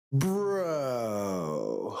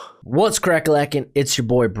Bro. What's crack-a-lackin'? It's your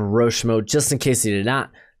boy Broshmo, just in case you did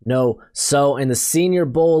not know. So, and the Senior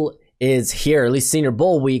Bowl is here, at least Senior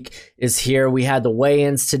Bowl week is here. We had the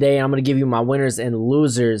weigh-ins today. I'm going to give you my winners and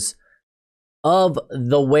losers of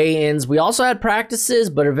the weigh-ins. We also had practices,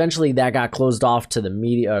 but eventually that got closed off to the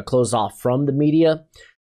media, closed off from the media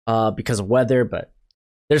because of weather. But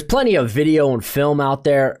there's plenty of video and film out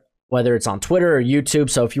there, whether it's on Twitter or YouTube.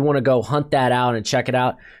 So if you want to go hunt that out and check it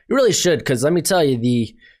out, you really should. Because let me tell you,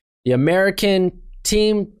 the American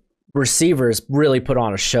team receivers really put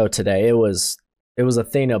on a show today. It was a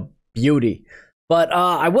thing of beauty. But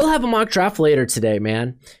I will have a mock draft later today,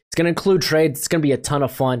 man. It's going to include trades. It's going to be a ton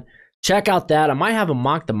of fun. Check out that. I might have a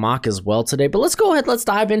mock the mock as well today. But let's go ahead. Let's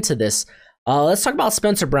dive into this. Let's talk about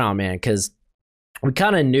Spencer Brown, man, because we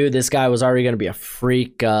kind of knew this guy was already going to be a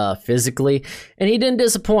freak physically, and he didn't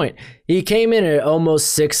disappoint. He came in at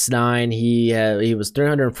almost 6'9". He was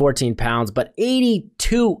 314 pounds, but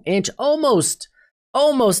 82-inch, almost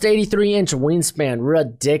 83-inch wingspan.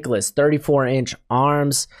 Ridiculous. 34-inch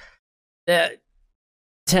arms,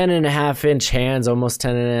 10.5-inch hands, almost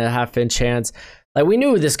 10.5-inch hands. Like, we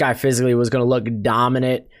knew this guy physically was going to look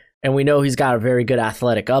dominant, and we know he's got a very good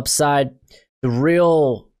athletic upside. The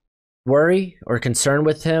real worry or concern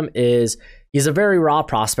with him is he's a very raw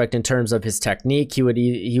prospect in terms of his technique. He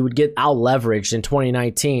would get out leveraged in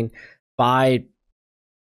 2019 by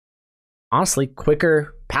honestly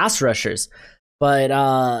quicker pass rushers. But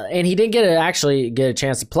and he didn't actually get a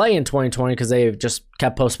chance to play in 2020 because they just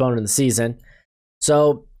kept postponing the season.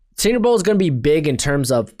 So Senior Bowl is going to be big in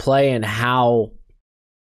terms of play and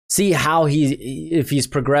if he's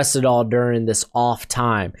progressed at all during this off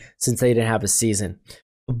time since they didn't have a season.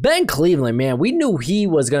 Ben Cleveland, man, we knew he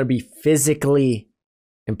was going to be physically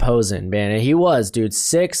imposing, man. And he was, dude,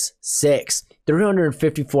 6'6",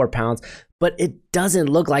 354 pounds. But it doesn't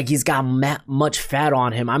look like he's got much fat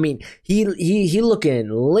on him. I mean, he looking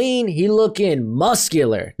lean. He looking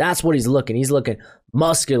muscular. That's what he's looking. He's looking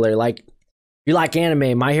muscular. Like, if you like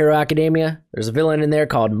anime, My Hero Academia, there's a villain in there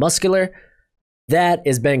called Muscular. That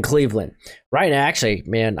is Ben Cleveland. Right now, actually,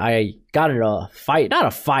 man, I got in a fight. Not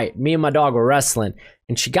a fight. Me and my dog were wrestling,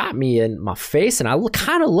 and she got me in my face, and I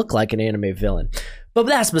kind of look like an anime villain. But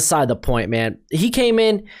that's beside the point, man. He came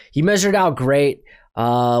in. He measured out great.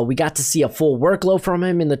 We got to see a full workload from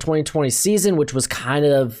him in the 2020 season, which was kind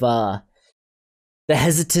of the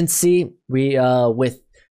hesitancy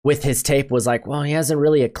with his tape was like, well, he hasn't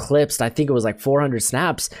really eclipsed. I think it was like 400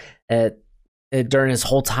 snaps during his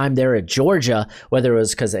whole time there at Georgia, whether it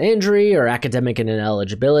was because of injury or academic and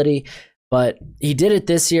ineligibility. But he did it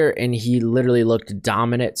this year, and he literally looked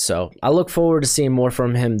dominant. So I look forward to seeing more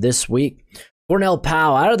from him this week. Cornell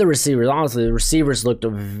Powell, out of the receivers, honestly, the receivers looked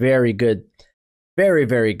very good. Very,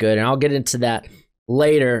 very good. And I'll get into that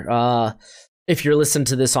later. If you're listening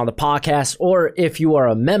to this on the podcast, or if you are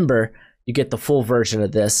a member, you get the full version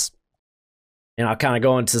of this. And I'll kind of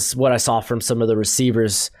go into what I saw from some of the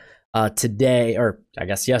receivers today, or I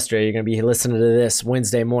guess yesterday. You're going to be listening to this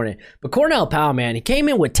Wednesday morning. But Cornell Powell, man, he came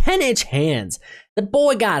in with 10-inch hands. The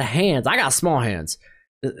boy got hands. I got small hands.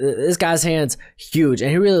 This guy's hands huge,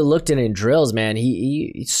 and he really looked in drills, man.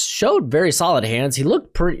 He showed very solid hands. He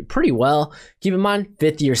looked pretty well. Keep in mind,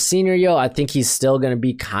 fifth-year senior, I think he's still going to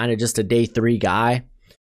be kind of just a day 3 guy.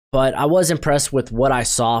 But I was impressed with what I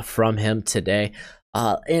saw from him today.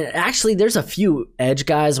 And actually, there's a few edge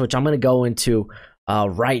guys, which I'm going to go into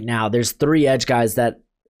right now. There's 3 edge guys that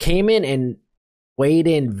came in and weighed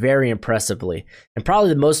in very impressively. And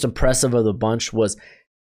probably the most impressive of the bunch was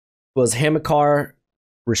Hamilcar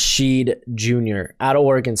Rashed Jr. out of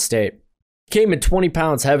Oregon State. Came in 20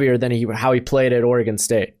 pounds heavier than how he played at Oregon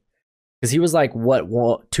State. Because he was like,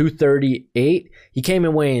 238? He came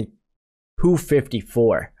in weighing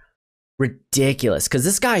 254. Ridiculous. Because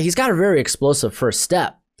this guy, he's got a very explosive first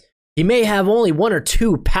step. He may have only 1 or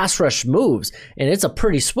 2 pass rush moves, and it's a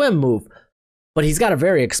pretty swim move, but he's got a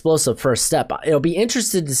very explosive first step. It'll be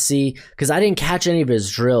interesting to see, because I didn't catch any of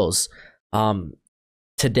his drills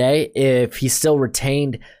today, if he still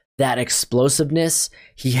retained that explosiveness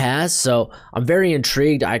he has. So I'm very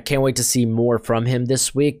intrigued. I can't wait to see more from him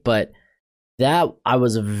this week, but that I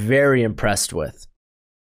was very impressed with.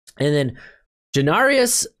 And then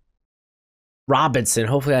Janarius Robinson,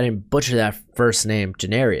 hopefully I didn't butcher that first name,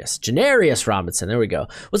 Janarius Robinson, there we go,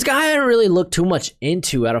 was a guy I didn't really look too much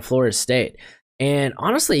into out of Florida State. And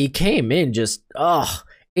honestly, he came in just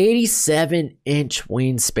 87-inch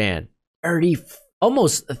wingspan,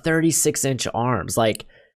 almost 36-inch arms. Like,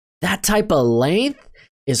 that type of length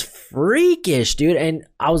is freakish, dude. And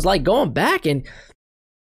I was like going back, and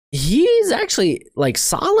he's actually like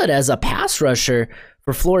solid as a pass rusher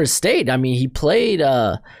for Florida State. I mean, he played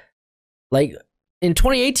like in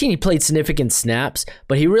 2018 he played significant snaps,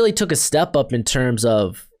 but he really took a step up in terms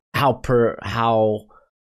of how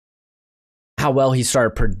well he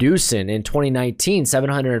started producing. In 2019,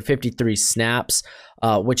 753 snaps,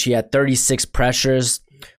 which he had 36 pressures,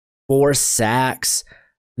 4 sacks.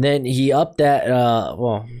 Then he upped that.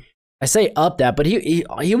 Well, I say up that, but he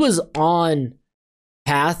was on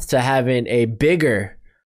path to having a bigger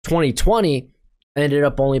 2020. Ended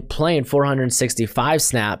up only playing 465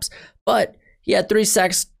 snaps, but he had 3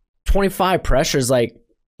 sacks, 25 pressures. Like,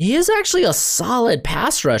 he is actually a solid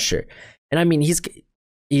pass rusher. And I mean, he's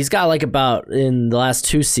got like about, in the last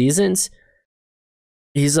 2 seasons,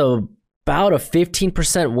 he's about a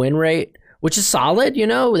 15% win rate, which is solid, you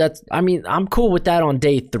know. That's, I mean, I'm cool with that on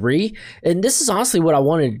day 3. And this is honestly what I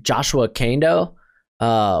wanted Joshua Kendo,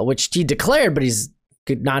 which he declared, but he's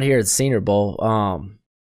not here at the Senior Bowl.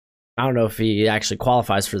 I don't know if he actually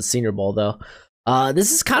qualifies for the Senior Bowl though.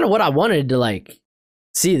 This is kind of what I wanted to like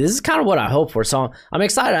see. This is kind of what I hope for. So I'm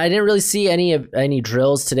excited. I didn't really see any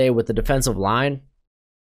drills today with the defensive line.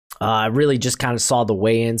 I really just kind of saw the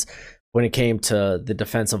weigh-ins when it came to the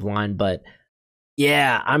defensive line, but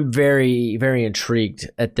yeah, I'm very, very intrigued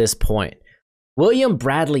at this point. William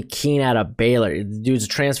Bradley Keene out of Baylor. The dude's a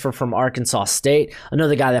transfer from Arkansas State.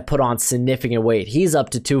 Another guy that put on significant weight. He's up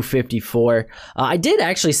to 254. I did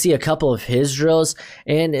actually see a couple of his drills,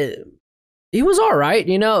 and he was all right.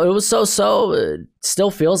 You know, it was so-so. It still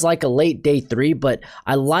feels like a late day 3, but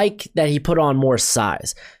I like that he put on more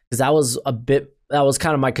size, because that was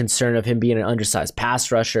kind of my concern of him being an undersized pass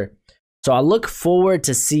rusher. So I look forward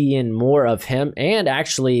to seeing more of him, and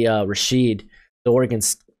actually Rashid, the Oregon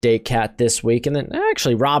State cat, this week, and then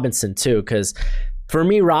actually Robinson too, because for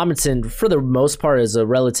me, Robinson, for the most part, is a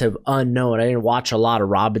relative unknown. I didn't watch a lot of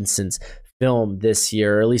Robinson's film this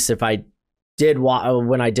year, or at least if I did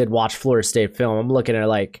when I did watch Florida State film, I'm looking at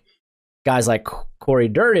like guys like Corey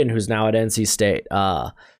Durden, who's now at NC State,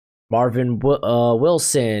 Marvin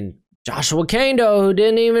Wilson, Joshua Kendo, who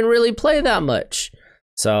didn't even really play that much.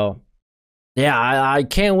 So yeah, I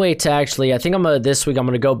can't wait to actually, I think this week I'm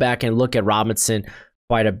going to go back and look at Robinson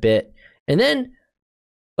quite a bit. And then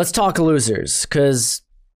let's talk losers, because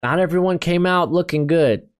not everyone came out looking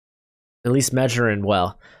good, at least measuring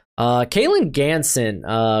well. Kalen Granson,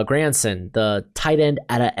 the tight end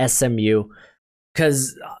out of SMU,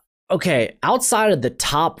 because, okay, outside of the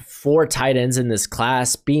top 4 tight ends in this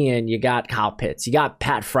class, you got Kyle Pitts, you got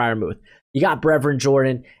Pat Freiermuth, you got Brevin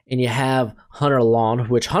Jordan, and you have Hunter Long,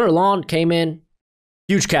 which Hunter Long came in,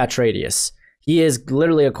 huge catch radius. He is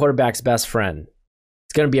literally a quarterback's best friend.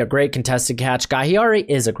 It's going to be a great contested catch guy. He already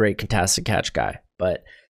is a great contested catch guy, but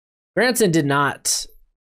Granson did not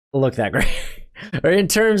look that great. Or in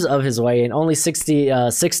terms of his weight, and only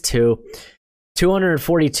 6'2",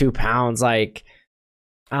 242 pounds. Like,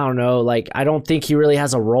 I don't know. Like, I don't think he really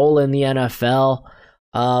has a role in the NFL,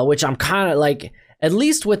 which I'm kind of like, at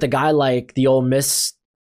least with a guy like the Ole Miss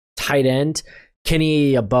tight end,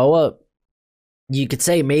 Kenny Yeboah, you could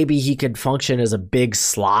say maybe he could function as a big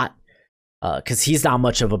slot, because he's not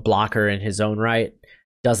much of a blocker in his own right.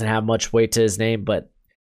 Doesn't have much weight to his name, but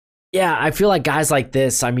yeah, I feel like guys like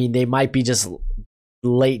this, I mean, they might be just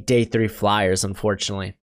late day 3 flyers,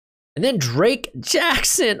 unfortunately. And then Drake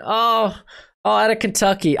Jackson, out of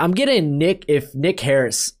Kentucky. I'm getting Nick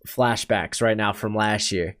Harris flashbacks right now from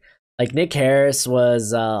last year. Like, Nick Harris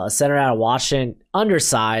was a center out of Washington,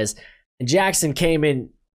 undersized, and Jackson came in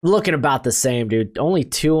looking about the same, dude. Only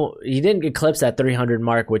 2, he didn't eclipse that 300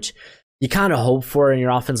 mark, which you kind of hope for in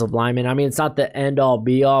your offensive lineman. I mean, it's not the end-all,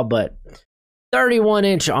 be-all, but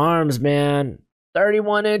 31-inch arms, man.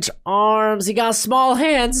 31-inch arms. He got small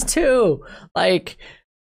hands, too. Like,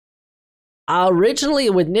 originally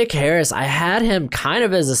with Nick Harris, I had him kind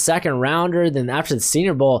of as a second rounder. Then after the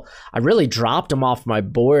Senior Bowl, I really dropped him off my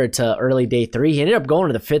board to early day 3. He ended up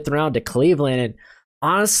going to the 5th round to Cleveland. And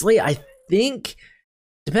honestly, I think,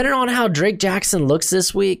 depending on how Drake Jackson looks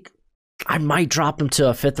this week, I might drop him to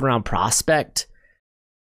a 5th round prospect.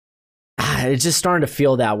 It's just starting to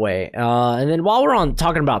feel that way. And then while we're on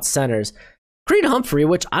talking about centers, Creed Humphrey,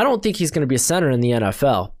 which I don't think he's going to be a center in the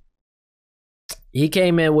NFL. He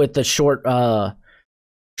came in with the short arm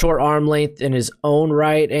length in his own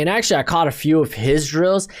right. And actually, I caught a few of his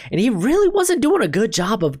drills, and he really wasn't doing a good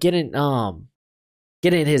job of getting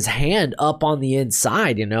his hand up on the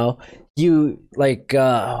inside, you know? Who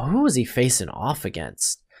was he facing off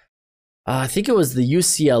against? I think it was the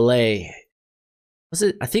UCLA.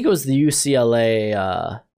 I think it was the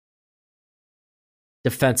UCLA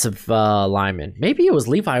defensive lineman. Maybe it was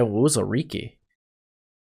Levi Wuzariki.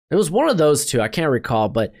 It was one of those two. I can't recall,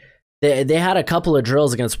 but they had a couple of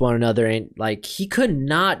drills against one another, and like he could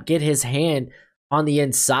not get his hand on the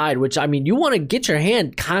inside, which, I mean, you want to get your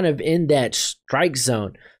hand kind of in that strike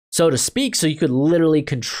zone, so to speak, so you could literally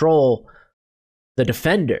control the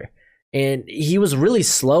defender. And he was really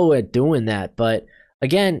slow at doing that. But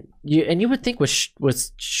again, you would think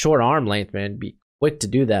with short arm length, man, be quick to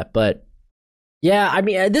do that. But yeah, I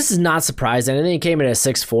mean, this is not surprising. And then he came in at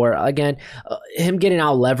 6'4". Again, him getting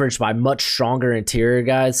out leveraged by much stronger interior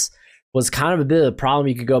guys was kind of a bit of the problem.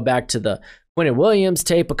 You could go back to the Quinnen Williams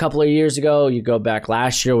tape a couple of years ago. You go back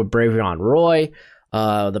last year with Bravion Roy,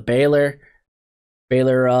 the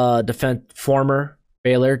former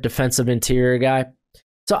Baylor defensive interior guy.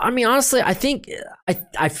 So, I mean, honestly, I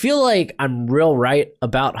feel like I'm real right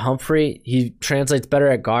about Humphrey. He translates better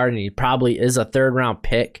at guard, and he probably is a third-round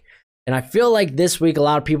pick. And I feel like this week a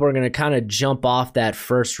lot of people are going to kind of jump off that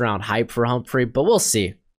first-round hype for Humphrey, but we'll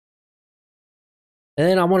see. And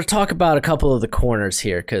then I want to talk about a couple of the corners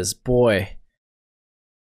here because, boy,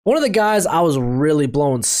 one of the guys I was really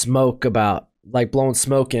blowing smoke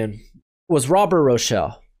in, was Robert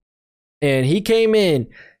Rochelle. And he came in.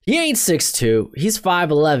 He ain't 6'2". He's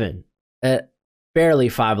 5'11", barely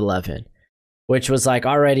 5'11", which was like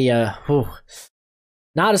already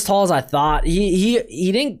not as tall as I thought.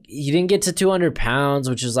 He didn't get to 200 pounds,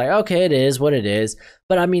 which is like, okay, it is what it is.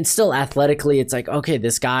 But I mean, still athletically, it's like, okay,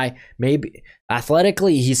 this guy, maybe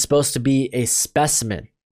athletically, he's supposed to be a specimen.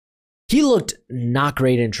 He looked not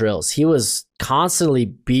great in drills. He was constantly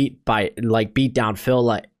beat downfield.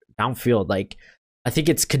 Like I think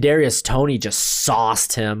it's Kadarius Toney just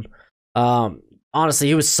sauced him. Honestly,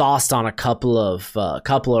 he was sauced on a couple of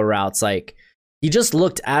routes. Like he just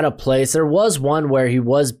looked out of place. There was one where he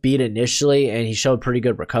was beat initially, and he showed pretty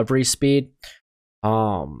good recovery speed.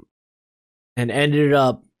 And ended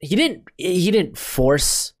up he didn't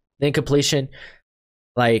force the incompletion.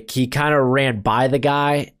 Like he kind of ran by the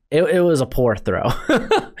guy. It was a poor throw.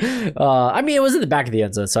 I mean, it was in the back of the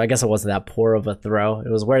end zone, so I guess it wasn't that poor of a throw.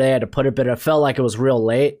 It was where they had to put it, but it felt like it was real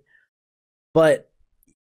late. But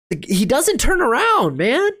he doesn't turn around,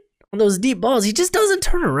 man. On those deep balls, he just doesn't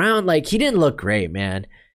turn around. Like, he didn't look great, man.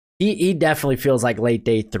 He definitely feels like late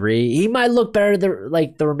day 3. He might look better the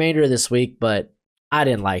remainder of this week, but I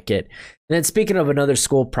didn't like it. And then speaking of another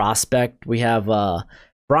school prospect, we have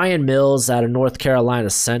Brian Mills out of North Carolina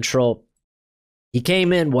Central. He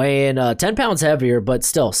came in weighing 10 pounds heavier, but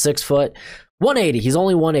still 6 foot, 180. He's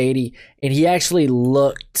only 180, and he actually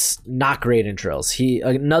looked not great in drills.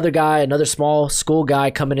 Another small school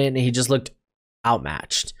guy coming in, and he just looked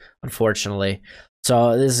outmatched, unfortunately.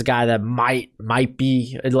 So this is a guy that might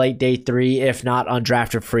be a late day 3, if not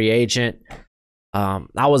undrafted free agent.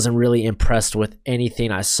 I wasn't really impressed with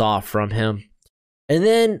anything I saw from him. And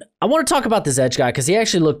then I want to talk about this edge guy because he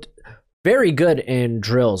actually looked very good in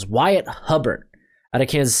drills. Wyatt Hubbard out of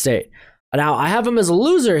Kansas State. Now, I have him as a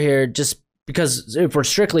loser here just because if we're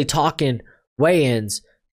strictly talking weigh-ins,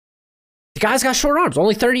 the guy's got short arms,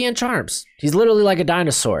 only 30-inch arms. He's literally like a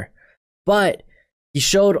dinosaur. But he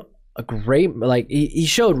showed a great, he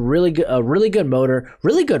showed a really good motor,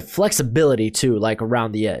 really good flexibility too, like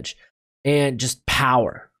around the edge, and just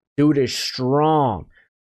power. Dude is strong.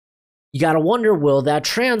 You got to wonder, will that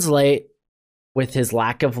translate with his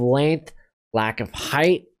lack of length, lack of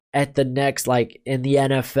height at the next, in the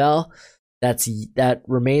NFL? That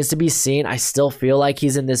remains to be seen. I still feel like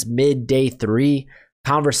he's in this mid day 3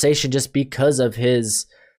 conversation just because of his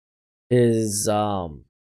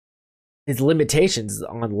limitations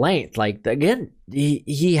on length. Like, again,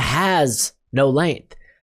 he has no length.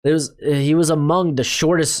 He was among the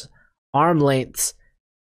shortest arm lengths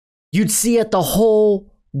you'd see at the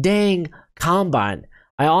whole dang combine.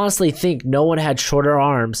 I honestly think no one had shorter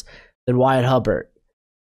arms than Wyatt Hubbard.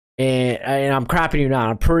 And I'm crapping you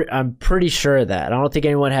now. I'm pretty sure of that. I don't think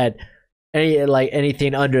anyone had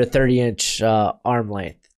anything under a 30-inch arm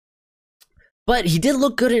length. But he did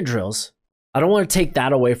look good in drills. I don't want to take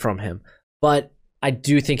that away from him, but I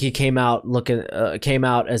do think he came out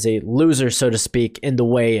as a loser, so to speak, in the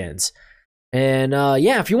weigh-ins. And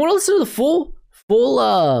if you want to listen to the full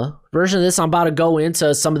version of this, I'm about to go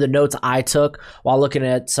into some of the notes I took while looking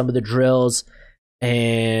at some of the drills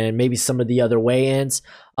and maybe some of the other weigh-ins.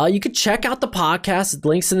 You could check out the podcast. The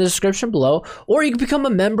link's in the description below, or you can become a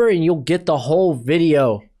member and you'll get the whole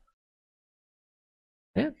video.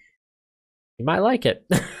 Yeah, you might like it.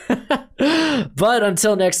 But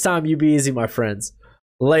until next time, you be easy, my friends.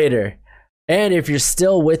 Later. And if you're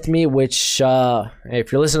still with me, which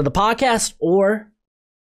if you're listening to the podcast or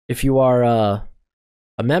if you are a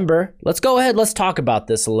member, let's go ahead. Let's talk about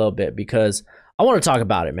this a little bit because I want to talk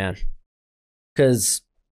about it, man. Because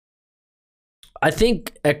I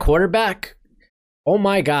think at quarterback, oh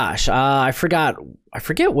my gosh, I forget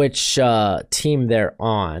which team they're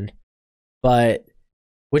on, but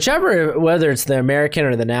whichever, whether it's the American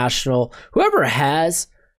or the National, whoever has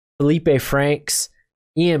Felipe Franks,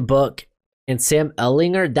 Ian Book, and Sam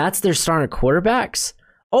Ehlinger, that's their starting quarterbacks.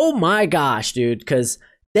 Oh my gosh, dude, because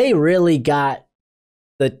they really got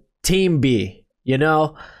the team B, you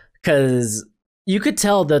know? Because you could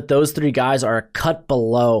tell that those three guys are a cut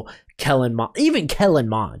below Kellen Mond, even Kellen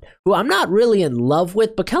Mond, who I'm not really in love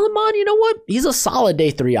with, but Kellen Mond, you know what? He's a solid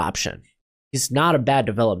day 3 option. He's not a bad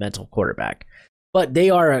developmental quarterback, but they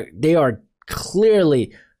are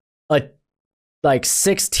clearly like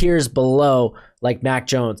 6 tiers below like Mac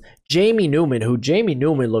Jones. Jamie Newman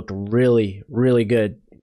looked really, really good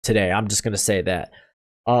today. I'm just going to say that.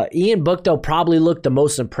 Ian Book, though, probably looked the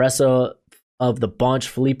most impressive of the bunch.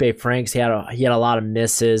 Felipe Franks, he had a lot of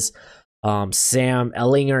misses. Sam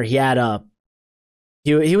Ehlinger,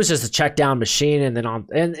 he was just a check down machine, and then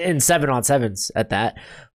and 7-on-7s at that.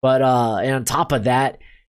 But and on top of that,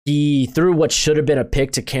 he threw what should have been a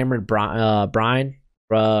pick to Cameron Bynum.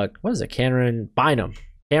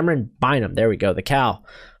 Cameron Bynum. There we go. The Cal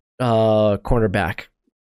cornerback.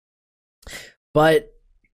 But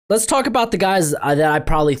let's talk about the guys that I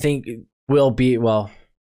probably think will be, well,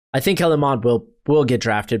 I think Kellen Mond will get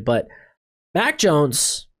drafted, but Mac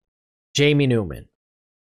Jones, Jamie Newman.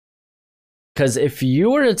 Because if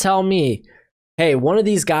you were to tell me, hey, one of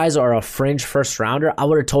these guys are a fringe first rounder, I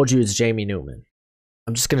would have told you it's Jamie Newman.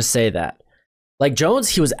 I'm just going to say that. Like Jones,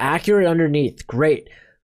 he was accurate underneath. Great.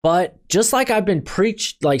 But just like I've been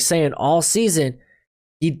saying all season,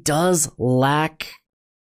 he does lack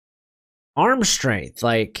arm strength.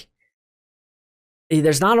 Like,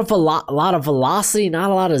 there's not a lot of velocity, not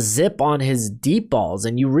a lot of zip on his deep balls,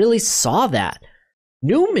 and you really saw that.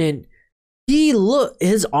 Newman,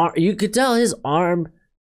 his arm, you could tell his arm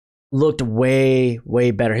looked way,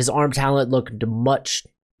 way better. His arm talent looked much,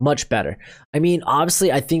 much better. I mean,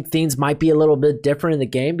 obviously, I think things might be a little bit different in the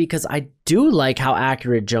game because I do like how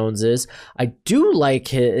accurate Jones is. I do like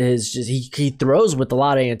he throws with a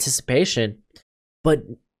lot of anticipation, but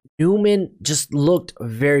Newman just looked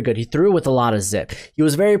very good. He threw with a lot of zip. He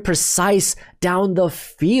was very precise down the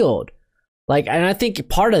field. And I think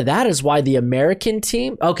part of that is why the American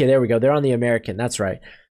team. Okay, there we go. They're on the American. That's right.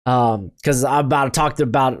 Because I'm about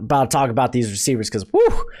to talk about these receivers because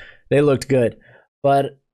they looked good.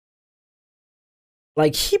 But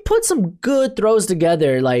he put some good throws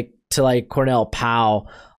together, to Cornell Powell.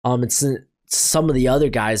 And some of the other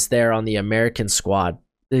guys there on the American squad.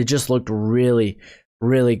 They just looked really,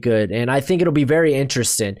 really good. And I think it'll be very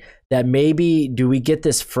interesting that maybe do we get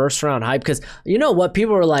this first round hype? Because you know what?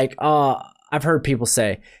 People are like, I've heard people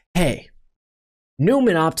say, hey,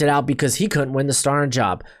 Newman opted out because he couldn't win the starting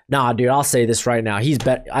job. Nah, dude, I'll say this right now.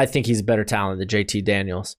 I think he's better talent than JT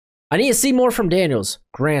Daniels. I need to see more from Daniels,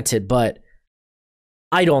 granted, but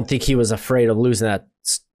I don't think he was afraid of losing that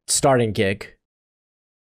starting gig.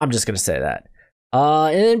 I'm just going to say that.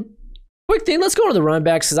 And then quick thing, let's go to the running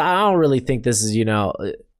backs because I don't really think this is,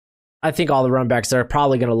 I think all the running backs are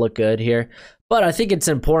probably going to look good here. But I think it's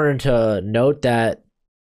important to note that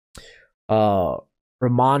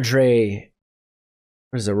Ramondre,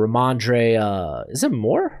 is it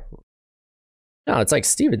Moore? No, it's like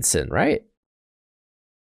Stevenson, right?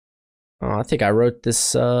 Oh, I think I wrote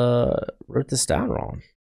this down wrong,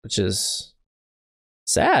 which is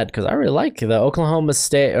sad because I really like the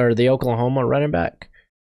Oklahoma running back.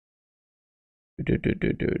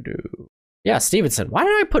 Yeah, Stevenson. Why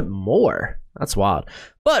did I put Moore? That's wild.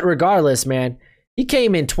 But regardless, man, he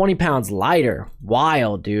came in 20 pounds lighter.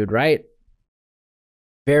 Wild, dude, right?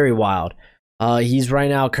 Very wild. He's right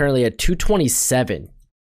now currently at 227.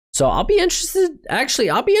 So I'll be interested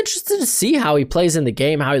to see how he plays in the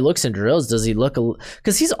game, how he looks in drills. Does he look,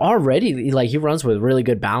 because he's already, he runs with really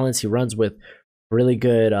good balance. He runs with really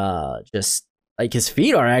good, his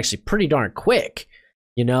feet are actually pretty darn quick.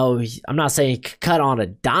 I'm not saying he could cut on a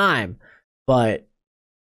dime, but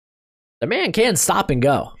the man can stop and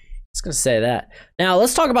go. Just going to say that. Now,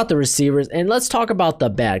 let's talk about the receivers, and let's talk about the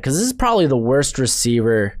bad, because this is probably the worst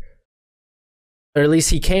receiver, or at least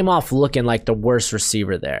he came off looking like the worst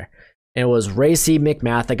receiver there. And it was Racey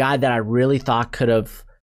McMath, a guy that I really thought could have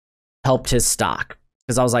helped his stock,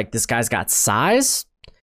 because I was like, this guy's got size,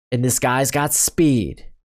 and this guy's got speed.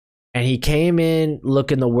 And he came in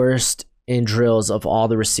looking the worst in drills of all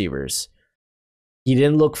the receivers. He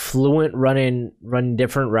didn't look fluent running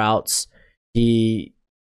different routes. He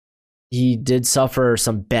did suffer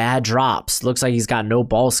some bad drops. Looks like he's got no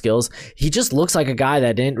ball skills. He just looks like a guy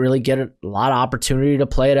that didn't really get a lot of opportunity to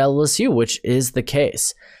play at LSU, which is the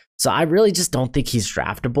case. So I really just don't think he's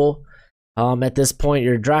draftable. At this point,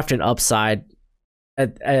 you're drafting upside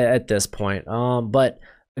at this point. But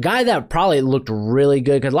a guy that probably looked really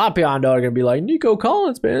good, because a lot of people I know are gonna be like, Nico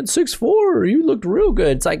Collins, man, 6'4", you looked real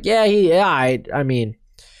good. It's like, I mean,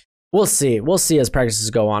 we'll see as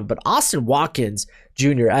practices go on. But Austin Watkins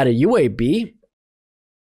Jr. out of UAB,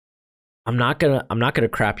 I'm not gonna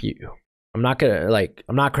crap you. I'm not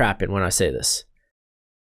crapping when I say this.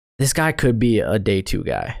 This guy could be a day 2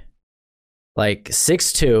 guy. Like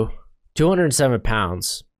 6'2", 207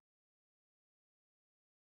 pounds.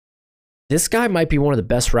 This guy might be one of the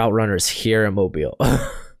best route runners here in Mobile.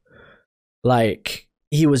 Like,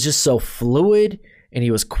 he was just so fluid, and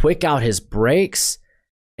he was quick out his breaks,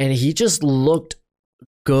 and he just looked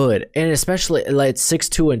good. And especially like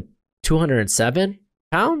 6'2" and 207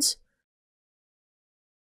 pounds.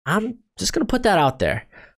 I'm just gonna put that out there.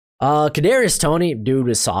 Kadarius Toney, dude,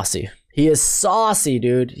 is saucy. He is saucy,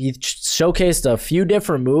 dude. He showcased a few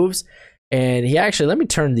different moves, and he actually, let me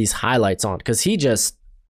turn these highlights on, because he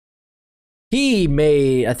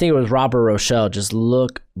made, I think it was Robert Rochelle, just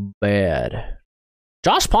look bad.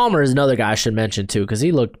 Josh Palmer is another guy I should mention too, because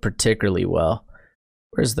he looked particularly well.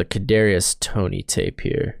 Where's the Kadarius Toney tape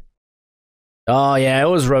here? Oh yeah, it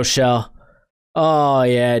was Rochelle. Oh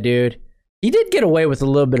yeah, dude. He did get away with a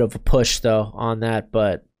little bit of a push though on that,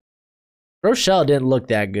 but Rochelle didn't look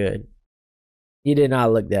that good. He did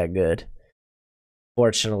not look that good,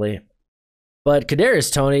 fortunately. But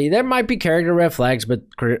Kadarius Toney, there might be character red flags, but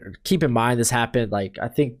keep in mind this happened, like, I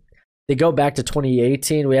think they go back to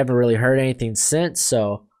 2018. We haven't really heard anything since,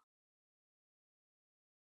 so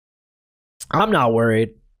I'm not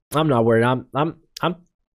worried. I'm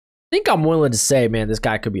think I'm willing to say, man, this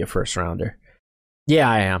guy could be a first rounder. Yeah,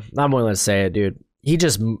 I am. I'm willing to say it, dude.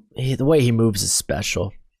 The way he moves is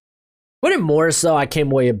special. Quintin Morris, though, I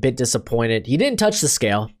came away a bit disappointed. He didn't touch the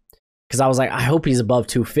scale, because I was like, I hope he's above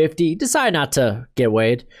 250. He decided not to get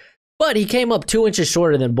weighed, but he came up 2 inches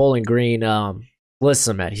shorter than Bowling Green.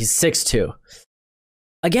 Listen, man, he's 6'2".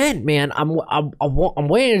 Again, man, I'm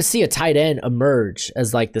waiting to see a tight end emerge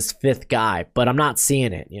as like this 5th guy, but I'm not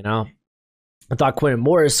seeing it, you know? I thought Quintin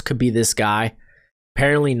Morris could be this guy.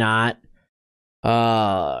 Apparently not.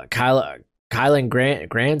 Kylan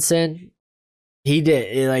Granson,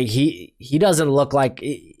 he doesn't look like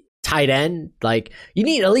tight end. Like, you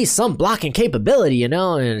need at least some blocking capability, you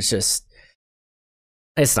know? And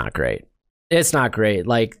it's not great. It's not great.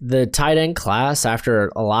 Like, the tight end class,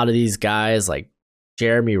 after a lot of these guys, like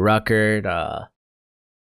Jeremy Ruckert,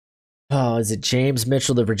 is it James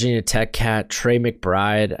Mitchell, the Virginia Tech cat, Trey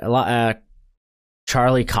McBride,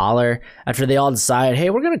 Charlie Collar, after they all decide, hey,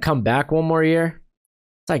 we're going to come back one more year.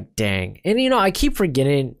 It's like, dang. And, you know, I keep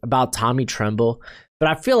forgetting about Tommy Tremble, but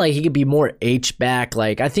I feel like he could be more H-back.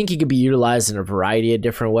 Like, I think he could be utilized in a variety of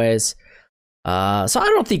different ways. So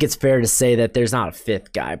I don't think it's fair to say that there's not a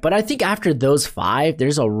 5th guy, but I think after those 5,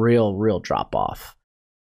 there's a real drop off.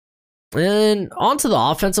 And onto the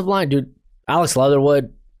offensive line, dude. Alex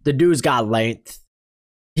Leatherwood, the dude's got length.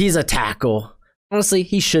 He's a tackle. Honestly,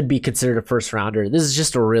 he should be considered a first rounder. This is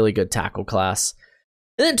just a really good tackle class.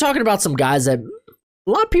 And then talking about some guys that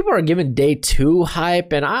a lot of people are giving day 2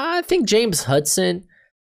 hype, and I think James Hudson,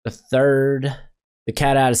 the 3rd, the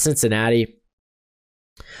cat out of Cincinnati,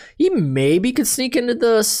 he maybe could sneak into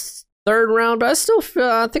the 3rd round, but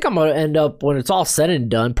I think I'm gonna end up, when it's all said and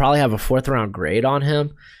done, probably have a 4th round grade on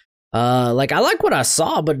him. Like, I like what I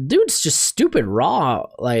saw, but dude's just stupid raw,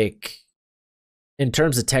 like, in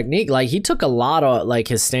terms of technique. Like, he took a lot of, like,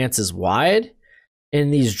 his stances wide in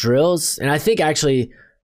these drills, and I think actually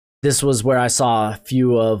this was where I saw a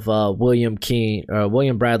few of William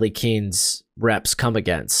Bradley Keene's reps come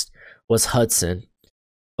against, was Hudson.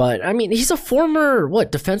 But, I mean, he's a former,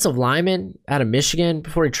 defensive lineman out of Michigan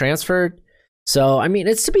before he transferred. So, I mean,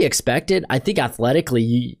 it's to be expected. I think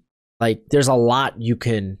athletically, there's a lot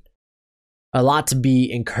to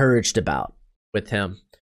be encouraged about with him.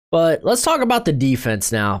 But let's talk about the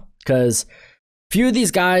defense now, because a few of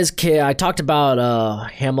these guys, I talked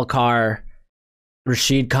about Hamilcar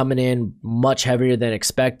Rashed coming in much heavier than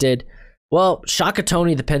expected. Well, Shaka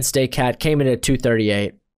Toney, the Penn State cat, came in at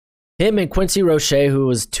 238. Him and Quincy Roche, who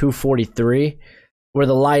was 243, were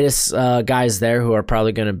the lightest guys there, who are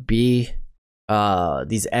probably going to be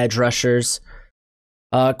these edge rushers.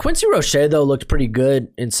 Quincy Roche, though, looked pretty good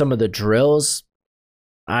in some of the drills.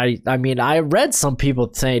 I mean, I read some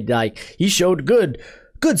people saying, like, he showed good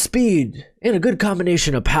speed and a good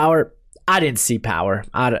combination of power. I didn't see power.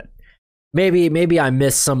 Maybe I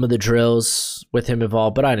missed some of the drills with him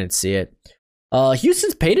involved, but I didn't see it.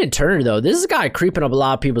 Houston's Peyton Turner, though, this is a guy creeping up a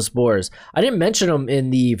lot of people's boards. I didn't mention him in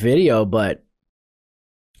the video, but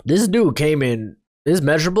This dude came in, his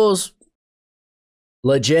measurables,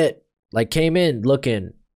 legit. Like, came in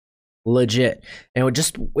looking legit. And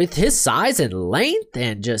with his size and length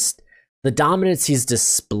and just the dominance he's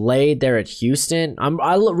displayed there at Houston,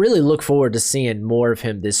 really look forward to seeing more of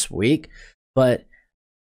him this week. But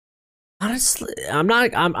honestly, I'm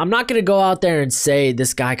not going to go out there and say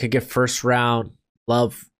this guy could get first round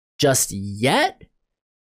love just yet,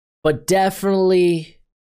 but definitely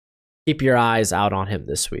keep your eyes out on him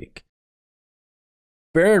this week.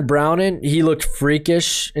 Baron Browning, he looked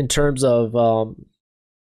freakish in terms of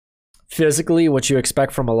physically what you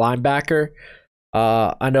expect from a linebacker.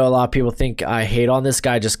 I know a lot of people think I hate on this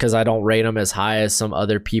guy just because I don't rate him as high as some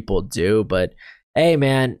other people do. But hey,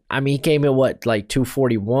 man, I mean, he came in like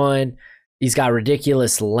 241. He's got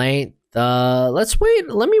ridiculous length. Let's wait.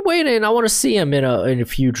 Let me wait in. I want to see him in a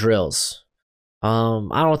few drills. I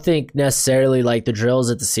don't think necessarily like the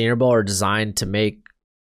drills at the Senior Bowl are designed to make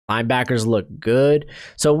linebackers look good.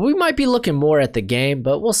 So we might be looking more at the game,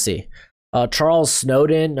 but we'll see. Charles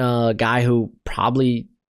Snowden, a guy who probably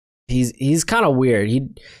he's kind of weird.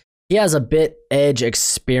 He has a bit edge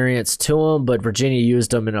experience to him, but Virginia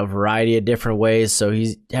used him in a variety of different ways, so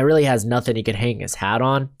he really has nothing he can hang his hat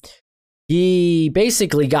on. He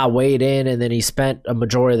basically got weighed in, and then he spent a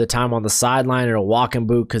majority of the time on the sideline in a walking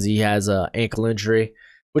boot because he has an ankle injury,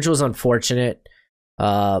 which was unfortunate.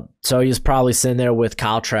 So he was probably sitting there with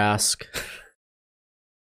Kyle Trask.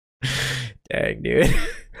 Dang, dude.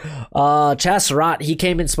 Chaz Surratt, he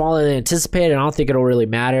came in smaller than anticipated. I don't think it'll really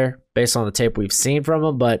matter based on the tape we've seen from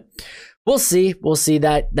him, but we'll see. We'll see.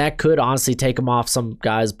 That could honestly take him off some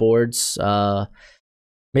guys' boards.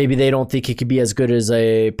 Maybe they don't think he could be as good as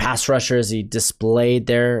a pass rusher as he displayed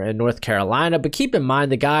there in North Carolina. But keep in mind,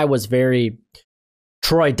 the guy was very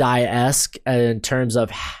Troy Dye-esque in terms of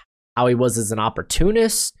how he was as an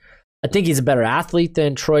opportunist. I think he's a better athlete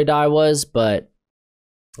than Troy Dye was, but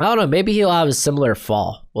I don't know. Maybe he'll have a similar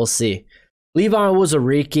fall. We'll see. Levon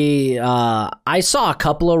Wuzurike, I saw a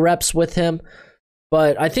couple of reps with him,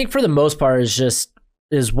 but I think for the most part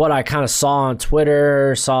is what I kind of saw on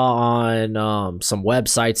Twitter, saw on some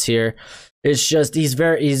websites here. It's just he's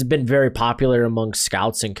been very popular among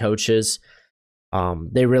scouts and coaches.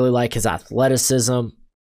 They really like his athleticism.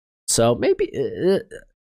 So maybe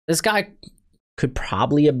this guy could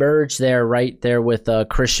probably emerge there, right there with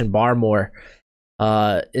Christian Barmore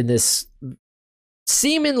in this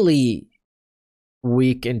seemingly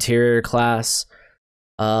weak interior class.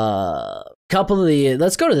 Let's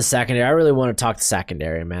go to the secondary. I really want to talk the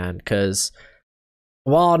secondary, man, because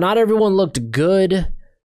while not everyone looked good,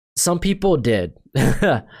 some people did.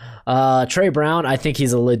 Trey Brown, I think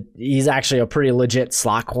he's actually a pretty legit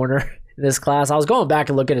slot corner in this class. I was going back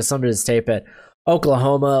and looking at some of his tape at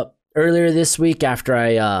Oklahoma earlier this week after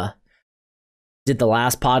I did the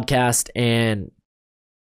last podcast, and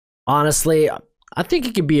honestly, I think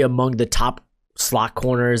he could be among the top slot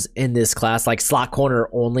corners in this class, like slot corner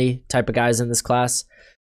only type of guys in this class.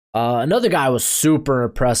 Another guy I was super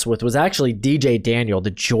impressed with was actually DJ Daniel,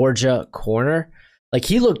 the Georgia corner. Like,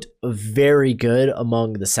 he looked very good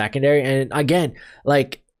among the secondary. And again,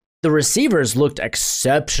 like, the receivers looked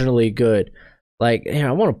exceptionally good. Like, here,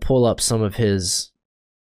 I want to pull up some of his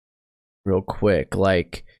real quick.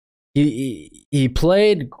 Like, he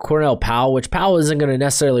played Cornell Powell, which Powell isn't going to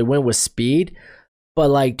necessarily win with speed. But,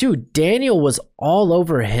 like, dude, Daniel was all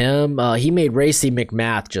over him. He made Racey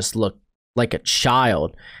McMath just look like a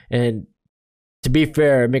child. And to be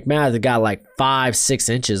fair, McMath got like 5-6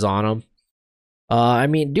 inches on him. I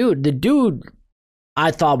mean, dude, the dude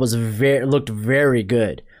I thought looked very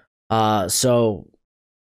good. So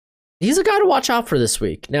he's a guy to watch out for this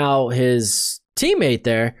week. Now, his teammate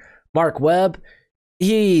there, Mark Webb,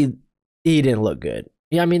 he didn't look good.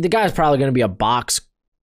 Yeah, I mean, the guy's probably going to be a box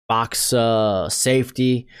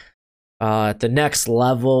safety at the next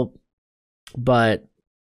level, but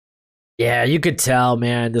yeah, you could tell,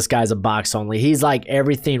 man, this guy's a box only. He's like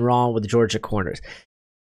everything wrong with the Georgia corners.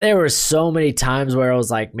 There were so many times where I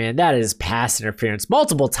was like, man, that is pass interference.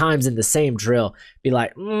 Multiple times in the same drill. Be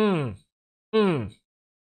like,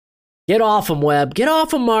 get off him, Webb. Get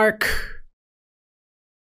off him, Mark.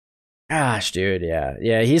 Gosh, dude,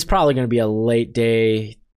 yeah. He's probably going to be a late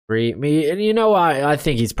day. And you know, I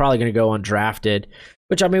think he's probably going to go undrafted,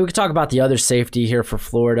 which, I mean, we could talk about the other safety here for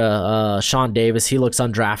Florida. Sean Davis, he looks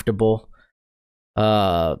undraftable.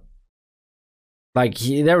 There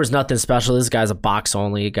was nothing special. This guy's a box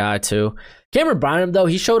only guy too. Cameron Bynum, though,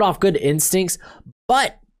 he showed off good instincts,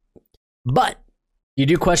 but you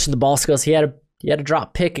do question the ball skills. He had a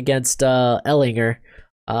drop pick against Ellinger,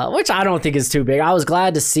 which I don't think is too big. I was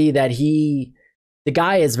glad to see that he the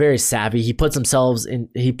guy is very savvy. He puts himself in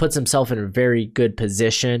a very good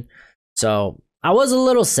position. So I was a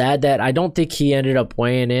little sad that I don't think he ended up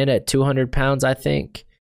weighing in at 200 pounds, I think.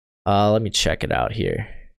 Let me check it out here.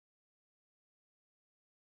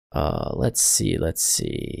 Let's see.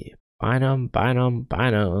 Bynum.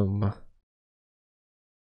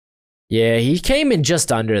 Yeah, he came in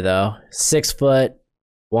just under though. 6 foot,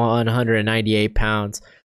 198 pounds.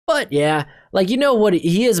 But yeah, like, you know what?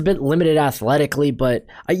 He is a bit limited athletically, but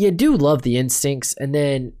you do love the instincts. And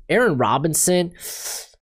then Aaron Robinson,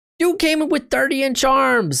 dude came in with 30-inch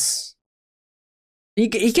arms. He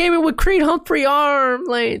came in with Creed Humphrey arm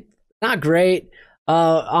length. Not great.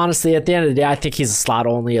 Honestly, at the end of the day, I think he's a slot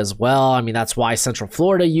only as well. I mean, that's why Central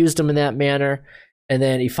Florida used him in that manner. And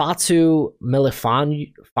then Ifeatu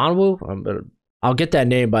Melifonwu, I'll get that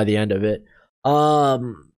name by the end of it.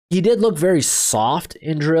 He did look very soft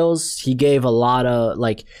in drills. He gave a lot of,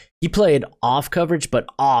 like, he played off coverage, but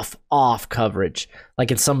off coverage,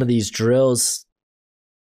 like in some of these drills.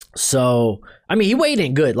 So, I mean, he weighed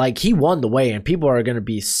in good. Like, he won the weigh, and people are going to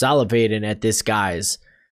be salivating at this guy's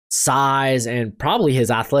size and probably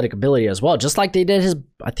his athletic ability as well, just like they did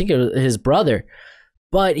his brother.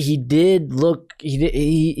 But he did look,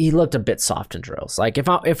 he looked a bit soft in drills. Like,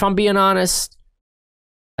 if I'm being honest,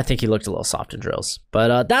 I think he looked a little soft in drills.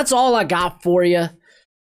 But that's all I got for you.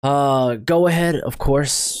 Go ahead, of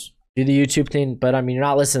course, do the YouTube thing. But I mean, you're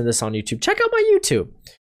not listening to this on YouTube. Check out my YouTube.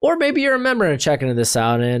 Or maybe you're a member and checking this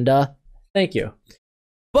out. And thank you.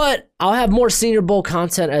 But I'll have more Senior Bowl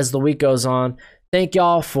content as the week goes on. Thank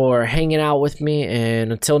y'all for hanging out with me.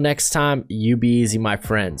 And until next time, you be easy, my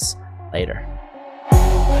friends. Later.